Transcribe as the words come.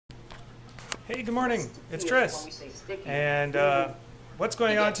Hey, good morning. It's Tris. And what's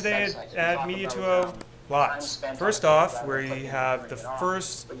going on today at Media 2.0? Lots. First off, we have the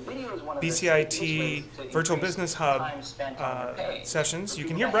first BCIT Virtual Business Hub sessions. You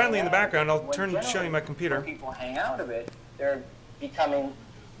can hear Bradley in the background. I'll show you my computer.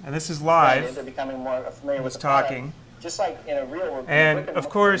 And this is live. He's talking. And of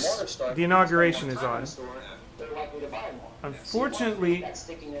course, the inauguration is on. Unfortunately,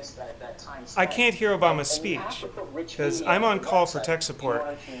 I can't hear Obama's speech because I'm on call for tech support.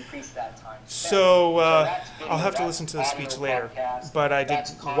 So I'll have to listen to the speech later. But I did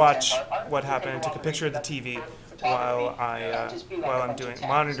watch what happened and took a picture of the TV while I'm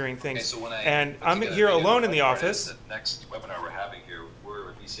monitoring things. And I'm here alone in the office. The next webinar we're having here,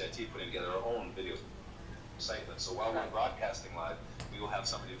 we're at BCIT putting together our own video segment. So while we're broadcasting live, we will have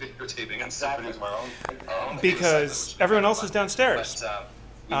somebody videotaping and somebody's our own because everyone else is downstairs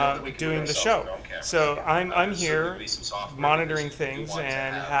doing the show. So I'm here monitoring things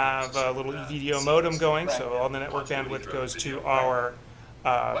and have a little video modem going, so all the network bandwidth goes to our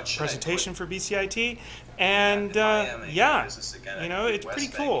presentation for BCIT, and yeah, you know, it's pretty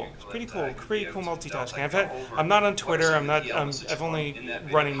cool. It's pretty cool multitasking. I'm not on Twitter. I've only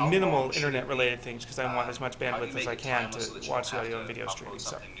running minimal internet-related things because I want as much bandwidth as I can to watch the audio and video streaming.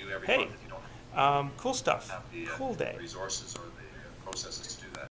 So, hey, cool stuff. Cool day.